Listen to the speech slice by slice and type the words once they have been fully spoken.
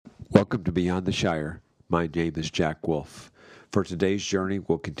Welcome to Beyond the Shire. My name is Jack Wolf. For today's journey,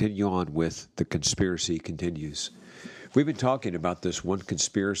 we'll continue on with The Conspiracy Continues. We've been talking about this one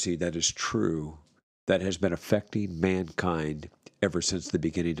conspiracy that is true, that has been affecting mankind ever since the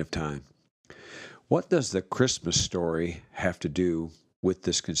beginning of time. What does the Christmas story have to do with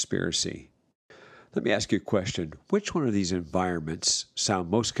this conspiracy? Let me ask you a question. Which one of these environments sound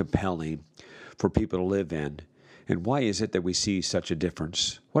most compelling for people to live in? And why is it that we see such a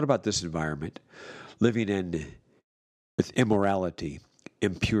difference? What about this environment? Living in with immorality,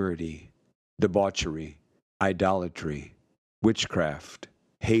 impurity, debauchery, idolatry, witchcraft,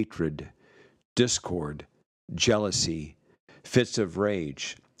 hatred, discord, jealousy, fits of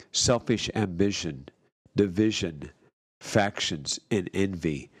rage, selfish ambition, division, factions and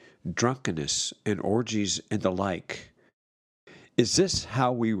envy, drunkenness and orgies and the like. Is this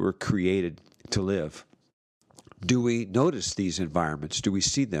how we were created to live? Do we notice these environments? Do we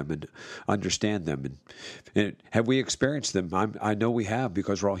see them and understand them? And have we experienced them? I know we have,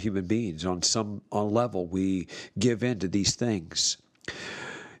 because we're all human beings. On some level, we give in to these things.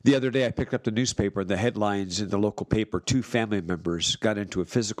 The other day, I picked up the newspaper, and the headlines in the local paper: 2 family members got into a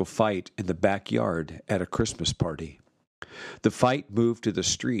physical fight in the backyard at a Christmas party. The fight moved to the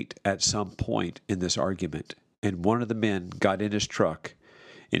street at some point in this argument, and one of the men got in his truck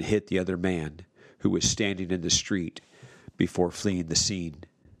and hit the other man, who was standing in the street, before fleeing the scene.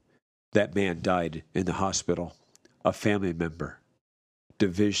 That man died in the hospital. A family member.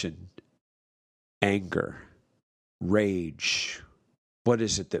 Division. Anger. Rage. What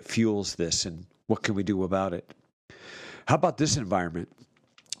is it that fuels this, and what can we do about it? How about this environment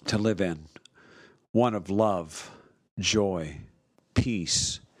to live in? One of love, joy,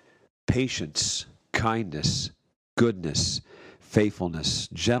 peace, patience, kindness, goodness, faithfulness,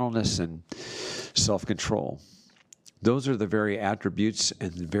 gentleness, and self-control. Those are the very attributes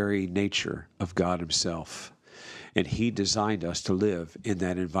and the very nature of God Himself. And He designed us to live in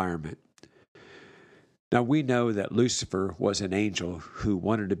that environment. Now, we know that Lucifer was an angel who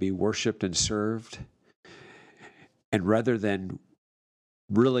wanted to be worshiped and served. And rather than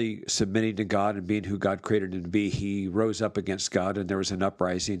really submitting to God and being who God created him to be, he rose up against God, and there was an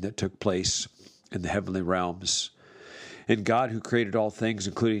uprising that took place in the heavenly realms. And God, who created all things,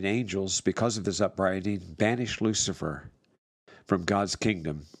 including angels, because of this uprising, banished Lucifer from God's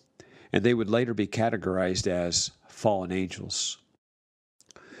kingdom. And they would later be categorized as fallen angels.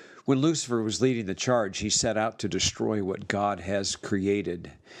 When Lucifer was leading the charge, he set out to destroy what God has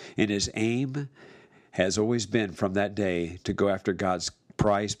created. And his aim has always been from that day to go after God's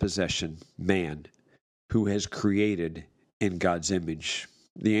prized possession, man, who has created in God's image.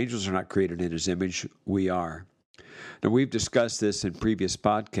 The angels are not created in His image. We are. Now, we've discussed this in previous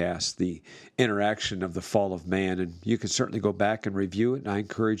podcasts, the interaction of the fall of man, and you can certainly go back and review it, and I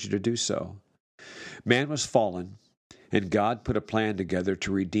encourage you to do so. Man was fallen, and God put a plan together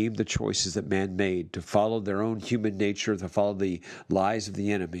to redeem the choices that man made, to follow their own human nature, to follow the lies of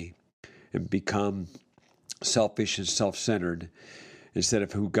the enemy, and become selfish and self-centered instead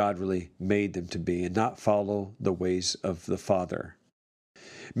of who God really made them to be, and not follow the ways of the Father.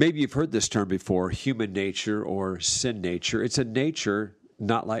 Maybe you've heard this term before, human nature or sin nature. It's a nature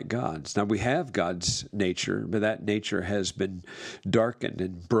not like God's. Now, we have God's nature, but that nature has been darkened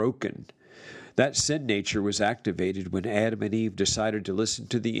and broken. That sin nature was activated when Adam and Eve decided to listen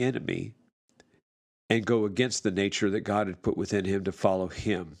to the enemy and go against the nature that God had put within him to follow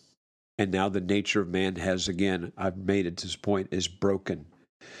Him. And now the nature of man has, again, I've made it to this point, is broken.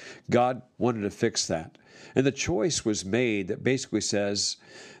 God wanted to fix that. And the choice was made that basically says,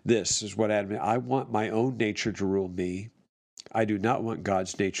 this is what Adam, I want my own nature to rule me. I do not want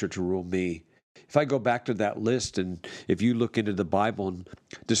God's nature to rule me. If I go back to that list, and if you look into the Bible and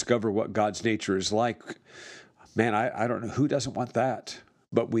discover what God's nature is like, man, I don't know, who doesn't want that?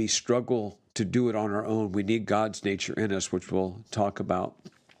 But we struggle to do it on our own. We need God's nature in us, which we'll talk about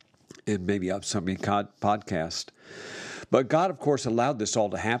in maybe upcoming podcast. But God, of course, allowed this all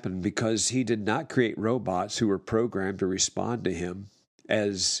to happen because He did not create robots who were programmed to respond to Him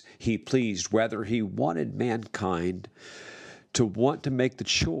as He pleased. Rather, He wanted mankind to want to make the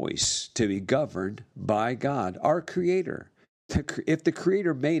choice to be governed by God, our Creator. If the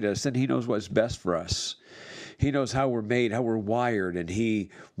Creator made us, then He knows what's best for us. He knows how we're made, how we're wired, and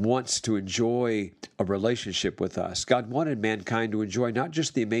He wants to enjoy a relationship with us. God wanted mankind to enjoy not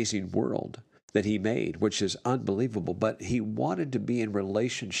just the amazing world that He made, which is unbelievable, but He wanted to be in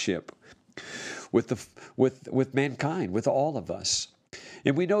relationship with mankind, with all of us.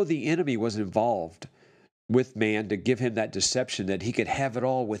 And we know the enemy was involved with man to give him that deception that he could have it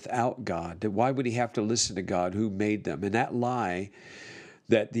all without God. That why would he have to listen to God who made them? And that lie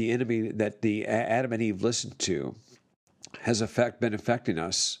that the enemy, that the Adam and Eve listened to, has been affecting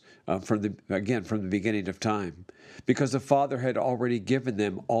us from the beginning of time, because the Father had already given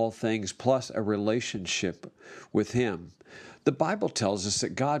them all things plus a relationship with Him. The Bible tells us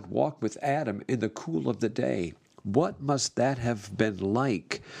that God walked with Adam in the cool of the day. What must that have been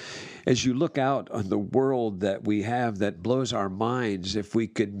like? As you look out on the world that we have that blows our minds, if we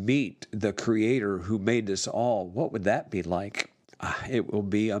could meet the Creator who made us all, what would that be like? It will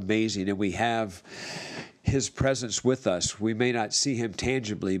be amazing. And we have His presence with us. We may not see Him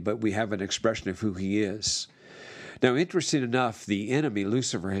tangibly, but we have an expression of who He is. Now, interesting enough, the enemy,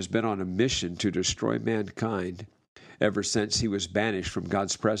 Lucifer, has been on a mission to destroy mankind ever since he was banished from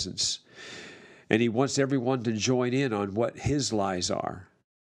God's presence. And he wants everyone to join in on what his lies are.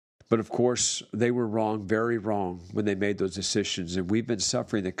 But of course, they were wrong, very wrong, when they made those decisions. And we've been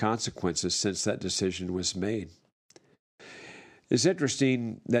suffering the consequences since that decision was made. It's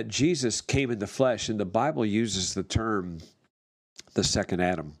interesting that Jesus came in the flesh, and the Bible uses the term the second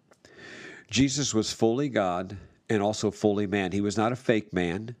Adam. Jesus was fully God and also fully man. He was not a fake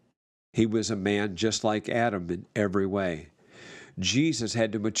man. He was a man just like Adam in every way. Jesus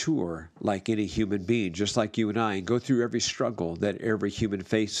had to mature like any human being, just like you and I, and go through every struggle that every human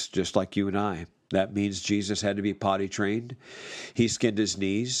faced, just like you and I. That means Jesus had to be potty trained. He skinned his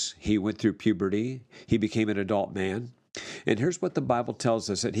knees. He went through puberty. He became an adult man. And here's what the Bible tells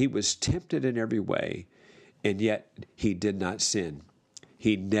us, that he was tempted in every way, and yet he did not sin.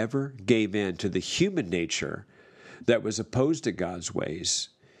 He never gave in to the human nature that was opposed to God's ways,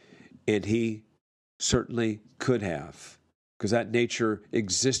 and he certainly could have, because that nature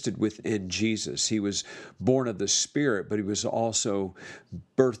existed within Jesus. He was born of the Spirit, but he was also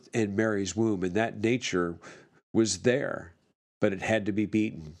birthed in Mary's womb, and that nature was there, but it had to be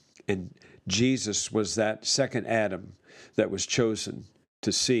beaten. And Jesus was that second Adam that was chosen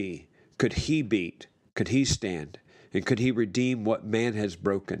to see, could he beat, could he stand, and could he redeem what man has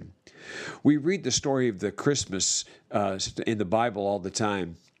broken? We read the story of the Christmas in the Bible all the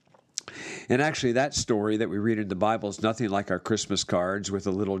time. And actually, that story that we read in the Bible is nothing like our Christmas cards with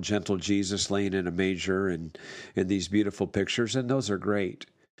a little gentle Jesus laying in a manger and these beautiful pictures, and those are great.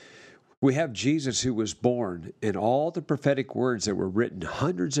 We have Jesus who was born, and all the prophetic words that were written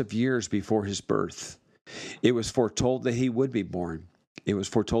hundreds of years before his birth. It was foretold that he would be born. It was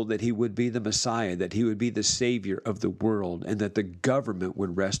foretold that he would be the Messiah, that he would be the Savior of the world, and that the government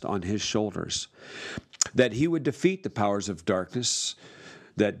would rest on his shoulders, that he would defeat the powers of darkness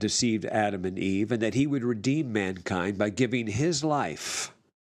that deceived Adam and Eve, and that he would redeem mankind by giving his life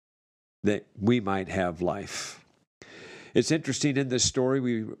that we might have life. It's interesting in this story,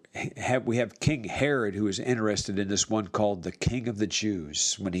 we have King Herod, who is interested in this one called the King of the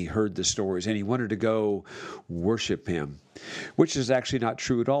Jews, when he heard the stories, and he wanted to go worship him, which is actually not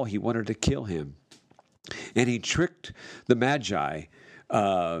true at all. He wanted to kill him. And he tricked the Magi.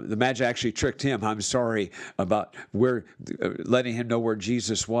 The Magi actually tricked him, about letting him know where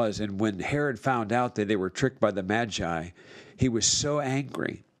Jesus was. And when Herod found out that they were tricked by the Magi, he was so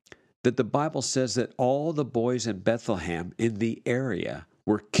angry that the Bible says that all the boys in Bethlehem in the area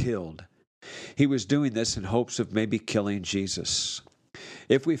were killed. He was doing this in hopes of maybe killing Jesus.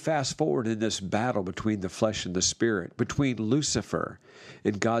 If we fast forward in this battle between the flesh and the spirit, between Lucifer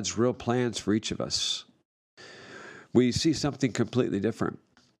and God's real plans for each of us, we see something completely different.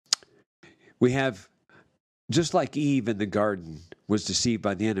 We have, just like Eve in the garden was deceived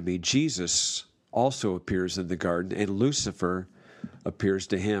by the enemy, Jesus also appears in the garden, and Lucifer appears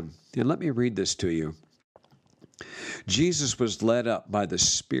to him. And let me read this to you. Jesus was led up by the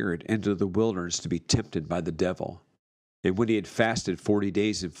Spirit into the wilderness to be tempted by the devil. And when he had fasted 40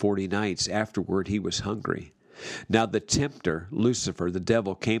 days and 40 nights, afterward he was hungry. Now the tempter, Lucifer, the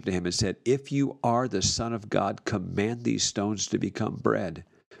devil, came to him and said, "If you are the Son of God, command these stones to become bread."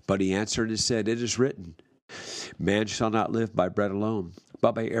 But he answered and said, "It is written, man shall not live by bread alone,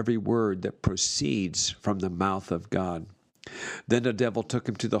 but by every word that proceeds from the mouth of God." Then the devil took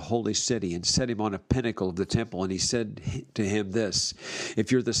him to the holy city and set him on a pinnacle of the temple, and he said to him this,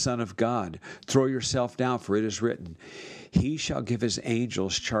 "If you're the Son of God, throw yourself down, for it is written, he shall give his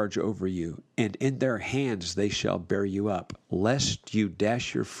angels charge over you, and in their hands they shall bear you up, lest you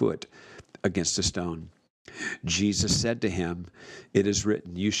dash your foot against a stone." Jesus said to him, "It is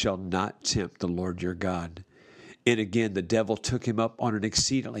written, you shall not tempt the Lord your God." And again the devil took him up on an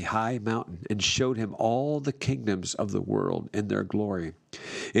exceedingly high mountain and showed him all the kingdoms of the world and their glory.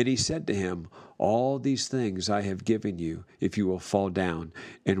 And he said to him, "All these things I have given you, if you will fall down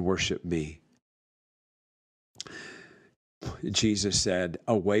and worship me." Jesus said,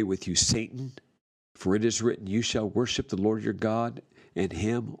 "Away with you, Satan, for it is written, you shall worship the Lord your God, and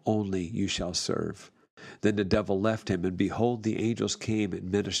him only you shall serve. Then the devil left him, and behold, the angels came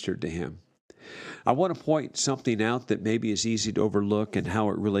and ministered to him. I want to point something out that maybe is easy to overlook and how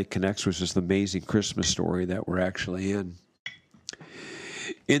it really connects with this amazing Christmas story that we're actually in.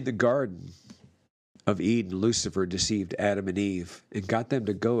 In the Garden of Eden, Lucifer deceived Adam and Eve and got them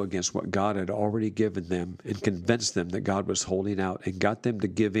to go against what God had already given them and convinced them that God was holding out and got them to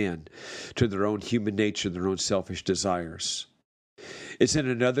give in to their own human nature, their own selfish desires. It's in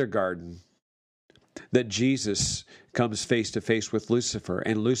another garden that Jesus comes face to face with Lucifer,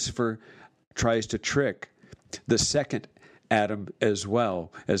 and Lucifer tries to trick the second Adam as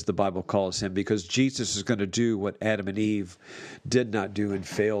well, as the Bible calls him, because Jesus is going to do what Adam and Eve did not do and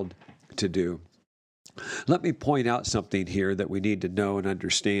failed to do. Let me point out something here that we need to know and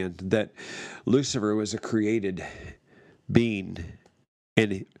understand, that Lucifer was a created being,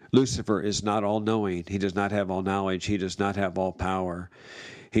 and Lucifer is not all-knowing. He does not have all knowledge. He does not have all power.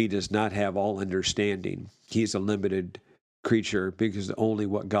 He does not have all understanding. He's a limited creature because only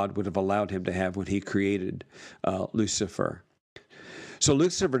what God would have allowed him to have when he created Lucifer. So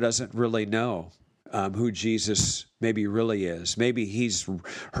Lucifer doesn't really know who Jesus maybe really is. Maybe he's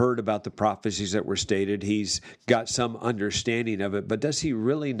heard about the prophecies that were stated. He's got some understanding of it, but does he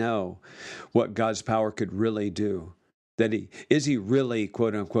really know what God's power could really do? Is he really,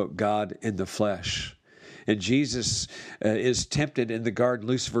 quote unquote, God in the flesh? And Jesus is tempted in the garden.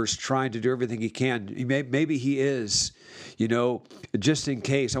 Lucifer's trying to do everything he can. Maybe he is, just in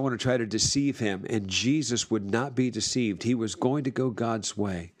case. I want to try to deceive him. And Jesus would not be deceived. He was going to go God's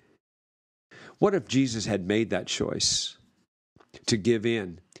way. What if Jesus had made that choice to give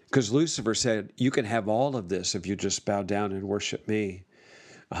in? Because Lucifer said, you can have all of this if you just bow down and worship me.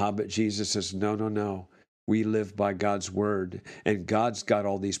 But Jesus says, no. We live by God's word, and God's got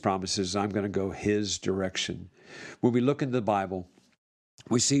all these promises. I'm going to go his direction. When we look into the Bible,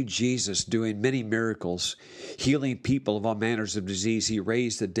 we see Jesus doing many miracles, healing people of all manners of disease. He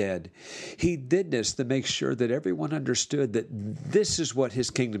raised the dead. He did this to make sure that everyone understood that this is what his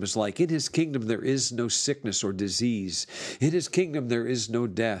kingdom is like. In his kingdom, there is no sickness or disease. In his kingdom, there is no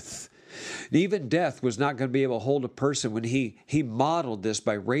death. Even death was not going to be able to hold a person when he modeled this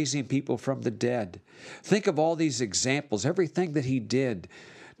by raising people from the dead. Think of all these examples, everything that he did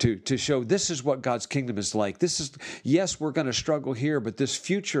to show this is what God's kingdom is like. Yes, we're going to struggle here, but this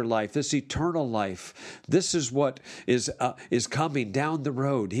future life, this eternal life, this is what is coming down the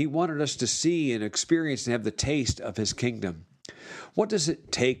road. He wanted us to see and experience and have the taste of his kingdom. What does it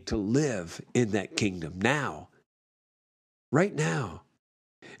take to live in that kingdom now? Right now.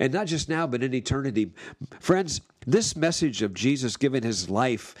 And not just now, but in eternity. Friends, this message of Jesus giving his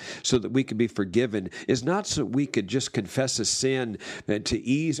life so that we can be forgiven is not so we could just confess a sin to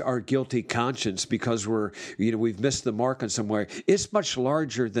ease our guilty conscience because we've missed the mark on somewhere. It's much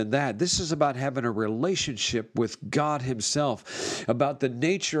larger than that. This is about having a relationship with God himself, about the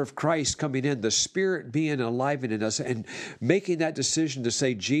nature of Christ coming in, the Spirit being alive in us, and making that decision to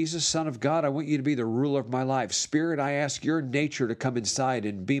say, Jesus, Son of God, I want you to be the ruler of my life. Spirit, I ask your nature to come inside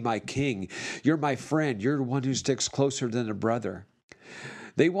and be my king. You're my friend. You're the one who sticks closer than a brother.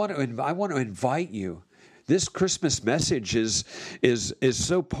 I want to invite you. This Christmas message is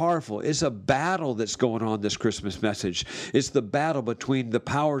so powerful. It's a battle that's going on, this Christmas message. It's the battle between the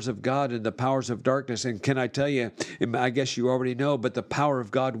powers of God and the powers of darkness. And can I tell you, I guess you already know, but the power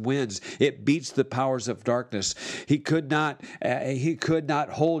of God wins. It beats the powers of darkness. He could not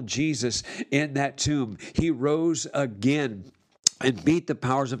hold Jesus in that tomb. He rose again and beat the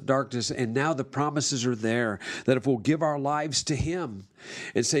powers of darkness. And now the promises are there that if we'll give our lives to him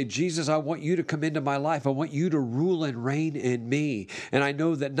and say, Jesus, I want you to come into my life. I want you to rule and reign in me. And I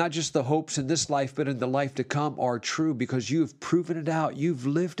know that not just the hopes in this life, but in the life to come are true because you've proven it out. You've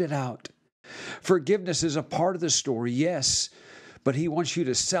lived it out. Forgiveness is a part of the story, yes. But he wants you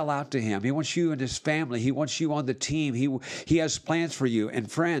to sell out to him. He wants you and his family. He wants you on the team. He has plans for you.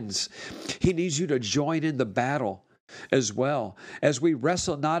 And friends, he needs you to join in the battle as well, as we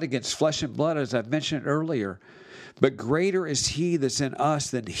wrestle not against flesh and blood, as I've mentioned earlier, but greater is he that's in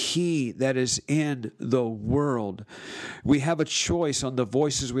us than he that is in the world. We have a choice on the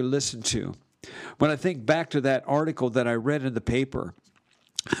voices we listen to. When I think back to that article that I read in the paper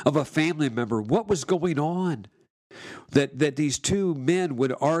of a family member, what was going on? That these two men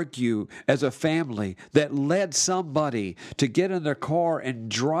would argue as a family that led somebody to get in their car and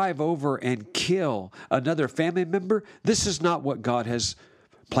drive over and kill another family member. This is not what God has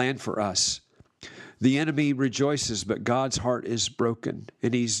planned for us. The enemy rejoices, but God's heart is broken.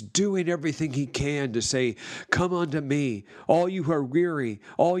 And he's doing everything he can to say, come unto me, all you who are weary,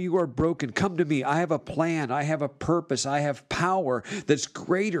 all you who are broken, come to me. I have a plan. I have a purpose. I have power that's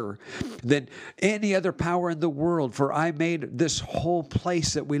greater than any other power in the world. For I made this whole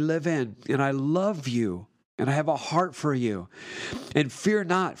place that we live in, and I love you, and I have a heart for you. And fear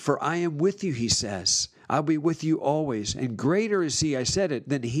not, for I am with you, he says. I'll be with you always. And greater is he, I said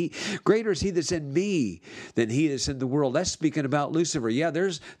it, greater is he that's in me than he that's in the world. That's speaking about Lucifer. Yeah,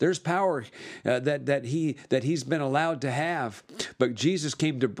 there's power that he's been allowed to have. But Jesus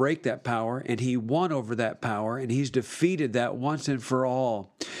came to break that power, and he won over that power, and he's defeated that once and for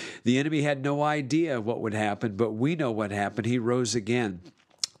all. The enemy had no idea what would happen, but we know what happened. He rose again,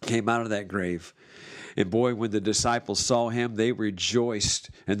 came out of that grave. And boy, when the disciples saw him, they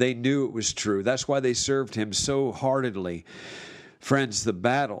rejoiced, and they knew it was true. That's why they served him so heartedly. Friends, the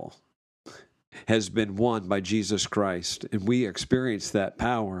battle has been won by Jesus Christ, and we experience that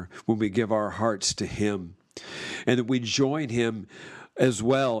power when we give our hearts to him. And that we join him as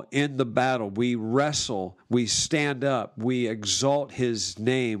well in the battle. We wrestle, we stand up, we exalt his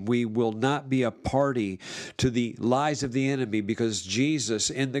name. We will not be a party to the lies of the enemy, because Jesus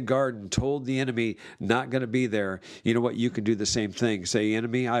in the garden told the enemy, not going to be there. You know what? You can do the same thing. Say,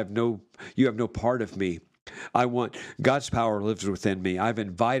 enemy, you have no part of me. God's power lives within me. I've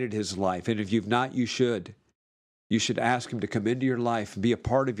invited his life. And if you've not, you should. You should ask him to come into your life, be a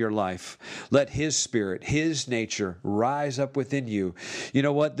part of your life. Let his spirit, his nature rise up within you. You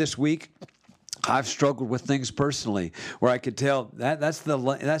know what? This week, I've struggled with things personally where I could tell that's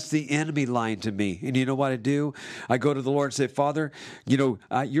the enemy lying to me. And you know what I do? I go to the Lord and say, Father,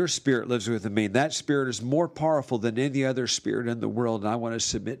 your spirit lives within me. And that spirit is more powerful than any other spirit in the world. And I want to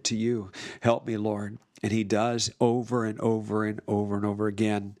submit to you. Help me, Lord. And he does over and over and over and over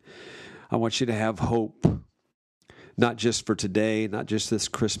again. I want you to have hope. Not just for today, not just this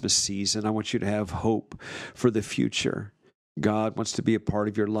Christmas season. I want you to have hope for the future. God wants to be a part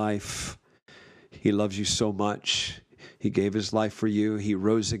of your life. He loves you so much. He gave his life for you. He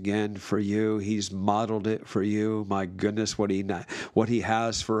rose again for you. He's modeled it for you. My goodness, what he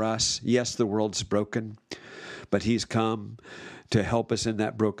has for us. Yes, the world's broken, but he's come to help us in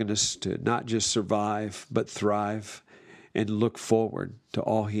that brokenness, to not just survive, but thrive. And look forward to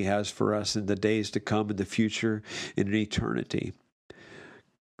all he has for us in the days to come, in the future, in an eternity.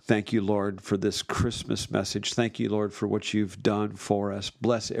 Thank you, Lord, for this Christmas message. Thank you, Lord, for what you've done for us.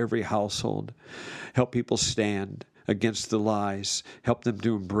 Bless every household. Help people stand against the lies. Help them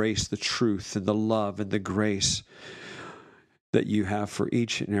to embrace the truth and the love and the grace that you have for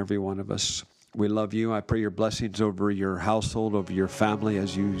each and every one of us. We love you. I pray your blessings over your household, over your family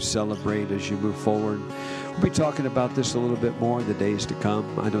as you celebrate, as you move forward. We'll be talking about this a little bit more in the days to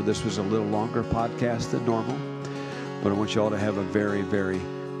come. I know this was a little longer podcast than normal, but I want you all to have a very, very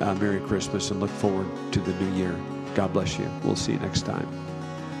Merry Christmas and look forward to the new year. God bless you. We'll see you next time.